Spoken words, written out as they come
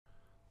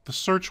The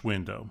search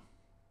window.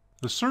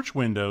 The search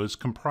window is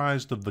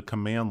comprised of the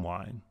command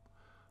line,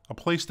 a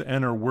place to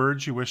enter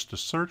words you wish to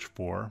search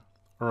for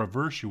or a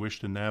verse you wish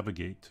to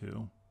navigate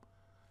to.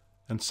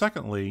 And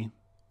secondly,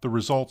 the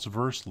results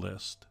verse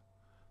list,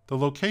 the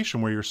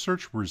location where your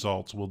search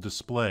results will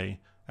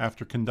display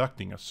after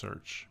conducting a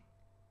search.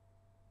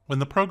 When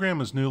the program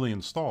is newly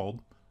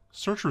installed,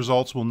 search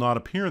results will not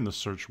appear in the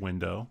search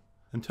window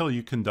until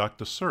you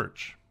conduct a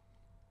search.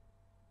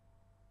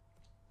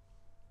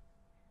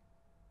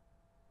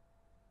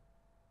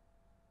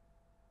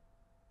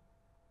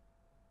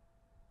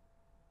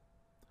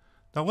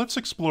 Now let's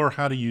explore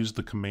how to use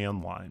the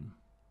command line.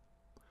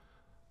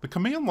 The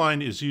command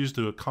line is used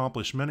to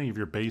accomplish many of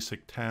your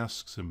basic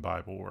tasks in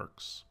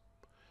BibleWorks.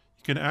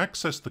 You can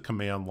access the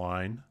command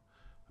line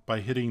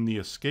by hitting the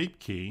Escape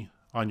key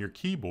on your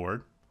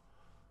keyboard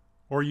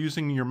or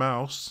using your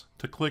mouse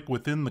to click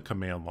within the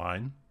command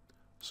line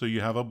so you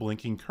have a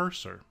blinking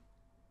cursor.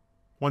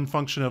 One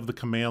function of the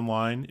command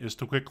line is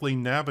to quickly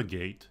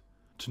navigate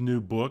to new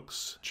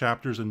books,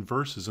 chapters, and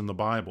verses in the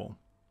Bible.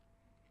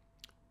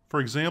 For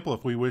example,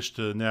 if we wish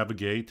to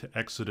navigate to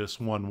Exodus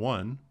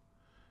 1:1,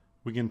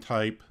 we can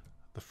type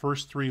the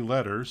first three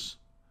letters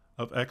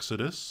of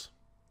Exodus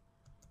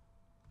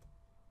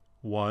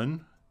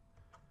 1,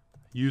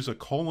 use a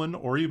colon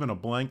or even a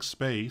blank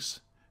space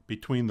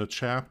between the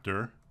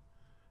chapter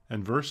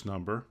and verse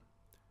number,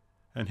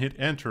 and hit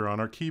enter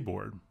on our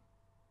keyboard.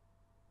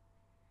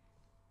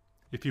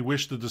 If you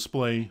wish to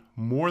display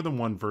more than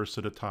one verse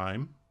at a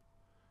time,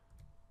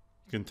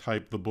 you can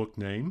type the book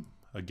name.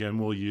 Again,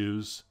 we'll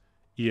use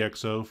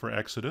EXO for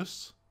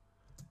Exodus,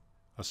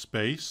 a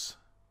space,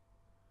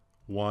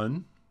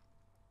 1,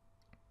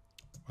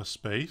 a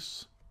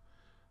space,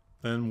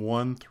 then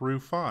 1 through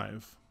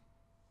 5.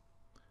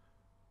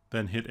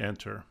 Then hit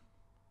enter.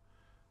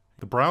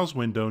 The browse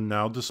window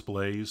now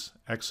displays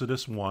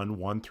Exodus 1,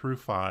 1 through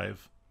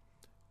 5,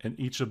 and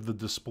each of the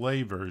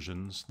display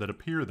versions that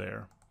appear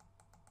there.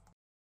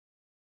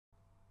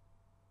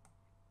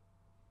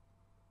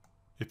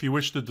 If you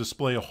wish to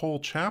display a whole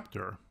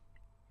chapter,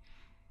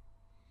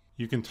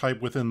 you can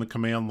type within the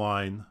command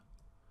line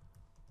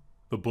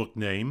the book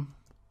name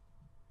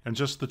and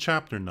just the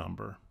chapter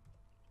number,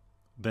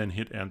 then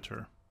hit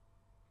enter.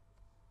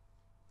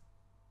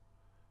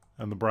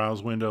 And the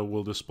browse window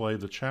will display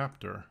the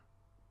chapter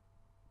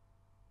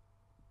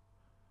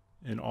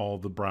in all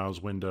the browse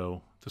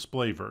window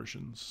display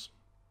versions.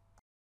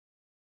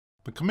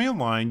 The command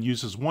line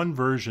uses one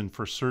version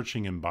for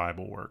searching in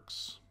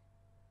BibleWorks.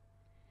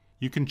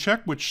 You can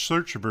check which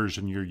search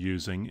version you're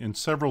using in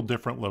several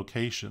different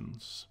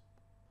locations.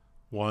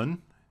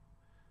 1.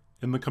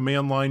 In the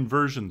command line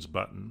versions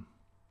button.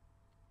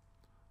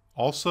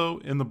 Also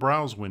in the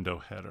browse window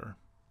header.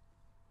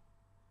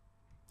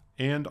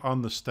 And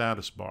on the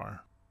status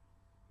bar.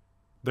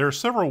 There are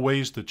several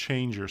ways to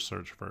change your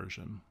search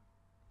version.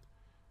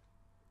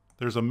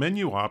 There's a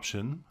menu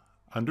option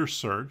under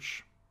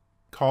Search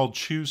called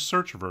Choose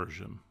Search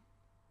Version.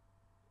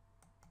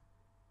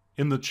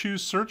 In the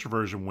Choose Search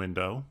Version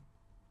window,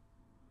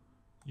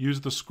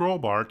 use the scroll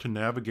bar to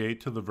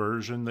navigate to the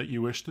version that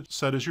you wish to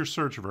set as your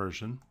search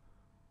version.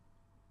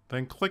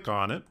 Then click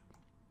on it,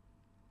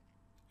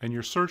 and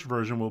your search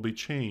version will be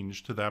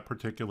changed to that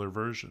particular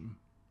version.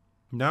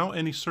 Now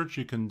any search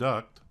you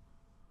conduct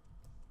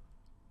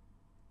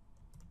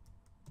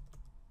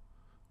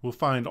will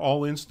find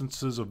all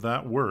instances of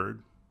that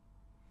word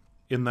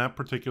in that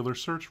particular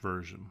search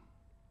version.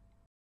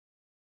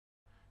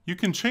 You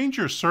can change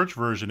your search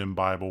version in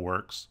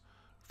BibleWorks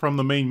from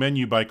the main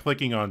menu by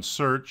clicking on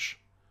Search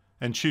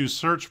and choose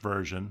Search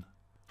Version.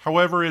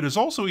 However, it is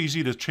also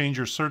easy to change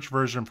your search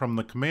version from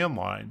the command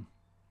line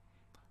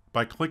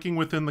by clicking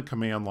within the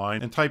command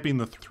line and typing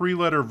the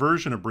three-letter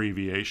version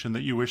abbreviation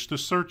that you wish to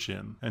search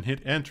in and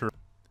hit enter.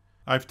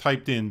 I've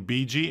typed in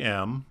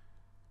BGM,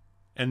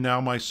 and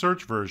now my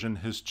search version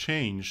has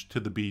changed to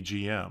the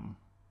BGM.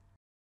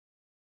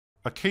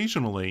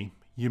 Occasionally,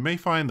 you may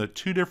find that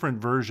two different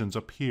versions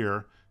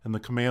appear in the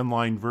command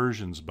line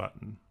versions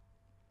button.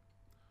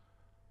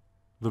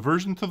 The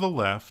version to the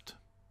left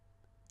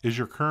is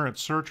your current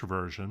search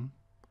version,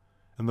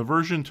 and the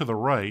version to the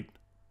right,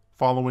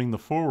 following the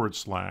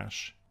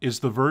 /, is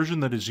the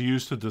version that is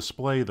used to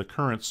display the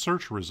current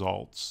search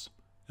results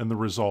and the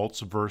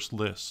results verse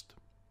list.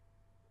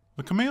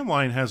 The command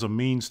line has a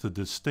means to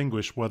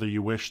distinguish whether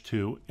you wish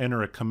to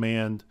enter a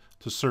command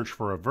to search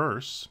for a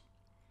verse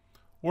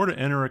or to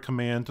enter a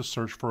command to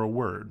search for a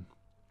word.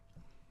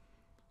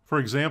 For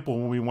example,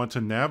 when we want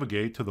to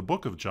navigate to the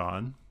book of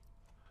John,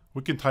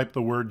 we can type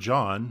the word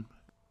John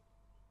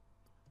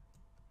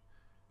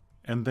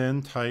and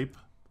then type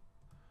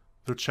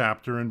the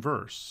chapter and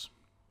verse.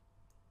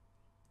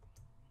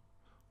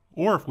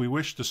 Or if we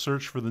wish to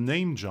search for the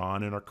name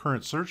John in our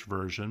current search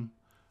version,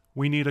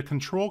 we need a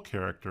control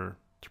character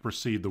to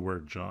precede the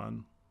word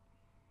John.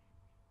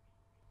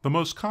 The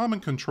most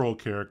common control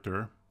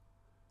character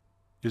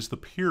is the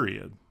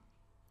period.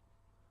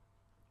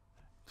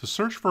 To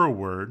search for a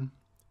word,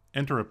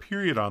 enter a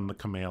period on the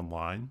command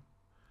line,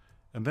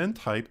 and then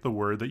type the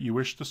word that you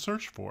wish to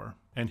search for,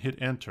 and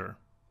hit Enter.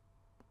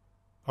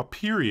 A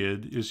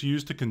period is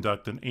used to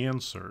conduct an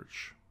AND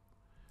search,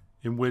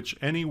 in which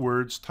any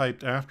words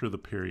typed after the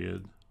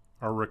period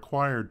are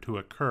required to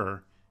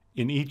occur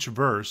in each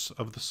verse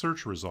of the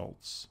search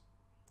results.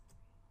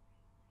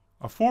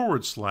 A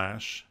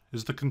 /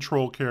 is the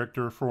control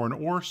character for an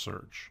OR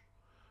search,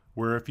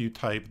 where if you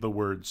type the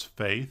words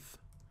faith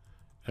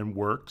and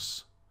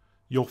works,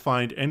 you'll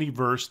find any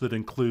verse that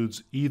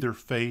includes either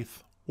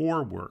faith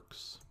or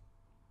works.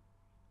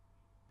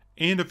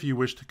 And if you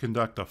wish to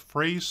conduct a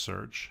phrase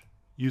search,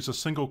 use a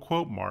single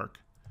quote mark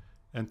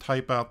and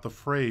type out the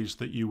phrase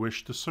that you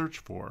wish to search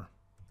for.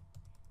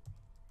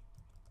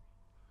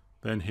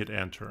 Then hit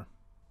Enter,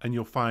 and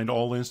you'll find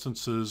all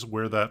instances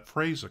where that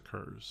phrase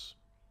occurs.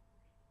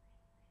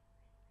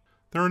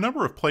 There are a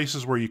number of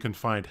places where you can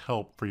find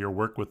help for your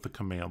work with the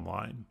command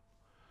line.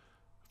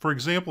 For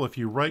example, if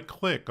you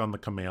right-click on the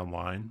command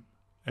line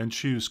and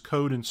choose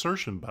Code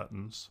Insertion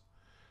buttons,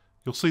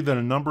 you'll see that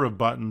a number of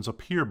buttons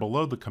appear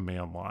below the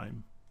command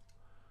line.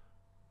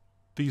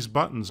 These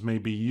buttons may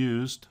be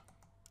used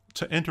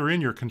to enter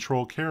in your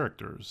control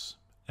characters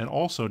and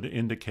also to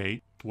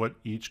indicate what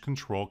each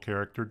control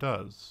character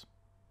does.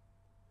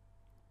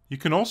 You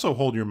can also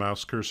hold your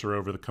mouse cursor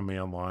over the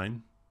command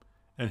line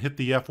and hit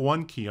the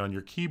F1 key on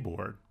your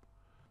keyboard.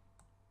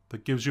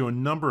 That gives you a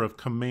number of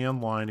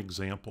command line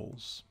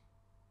examples.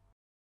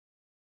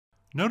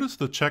 Notice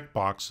the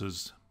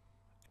checkboxes.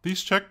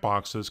 These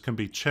checkboxes can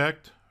be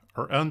checked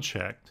or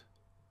unchecked,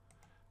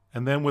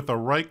 and then with a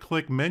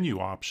right-click menu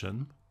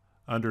option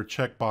under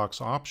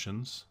Checkbox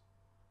Options,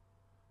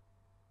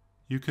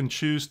 you can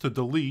choose to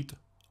delete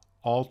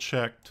all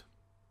checked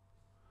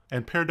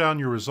and pare down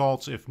your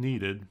results if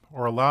needed,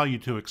 or allow you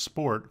to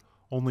export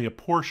only a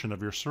portion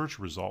of your search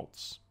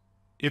results.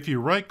 If you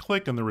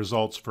right-click in the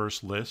results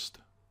first list,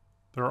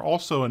 there are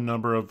also a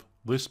number of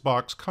list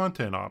box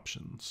content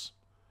options.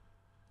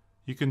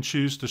 You can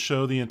choose to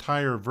show the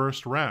entire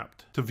verse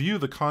wrapped, to view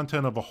the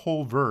content of a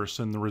whole verse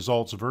in the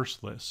results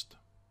verse list.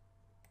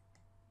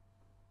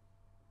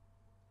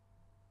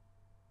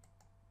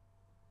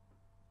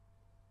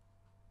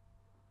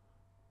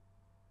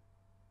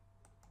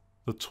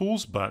 The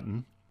Tools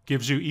button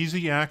gives you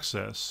easy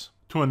access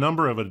to a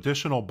number of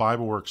additional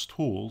BibleWorks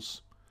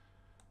tools,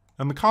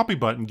 and the Copy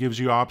button gives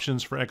you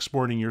options for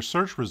exporting your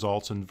search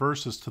results and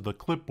verses to the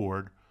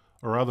clipboard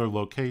or other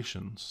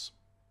locations.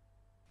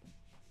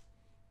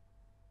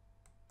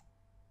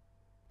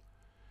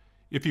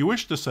 If you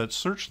wish to set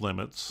search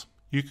limits,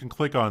 you can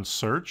click on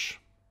Search,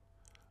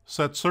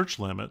 Set Search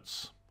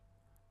Limits,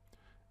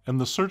 and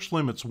the Search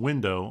Limits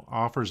window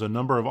offers a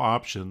number of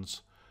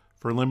options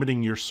for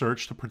limiting your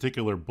search to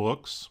particular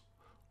books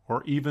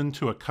or even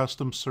to a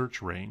custom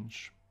search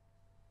range.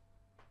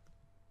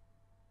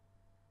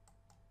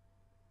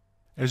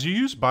 As you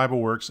use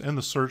BibleWorks and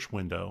the search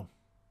window,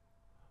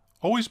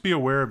 always be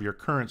aware of your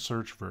current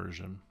search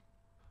version.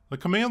 The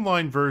Command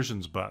Line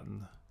Versions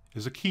button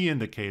is a key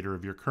indicator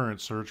of your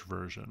current search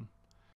version.